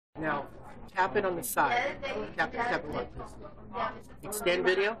Now, tap it on the side. Tap it like this. Extend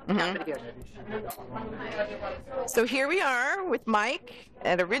video. Tap it again. So here we are with Mike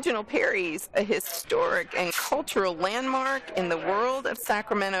at Original Perry's, a historic and cultural landmark in the world of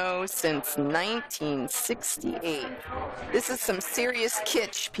Sacramento since 1968. This is some serious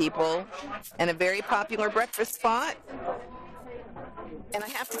kitsch, people, and a very popular breakfast spot. And I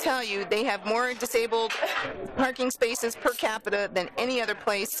have to tell you, they have more disabled parking spaces per capita than any other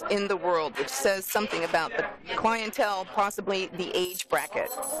place in the world, which says something about the clientele, possibly the age bracket.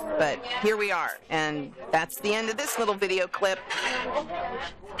 But here we are, and that's the end of this little video clip.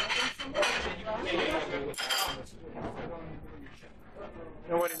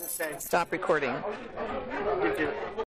 And what does it say? Stop recording. You do.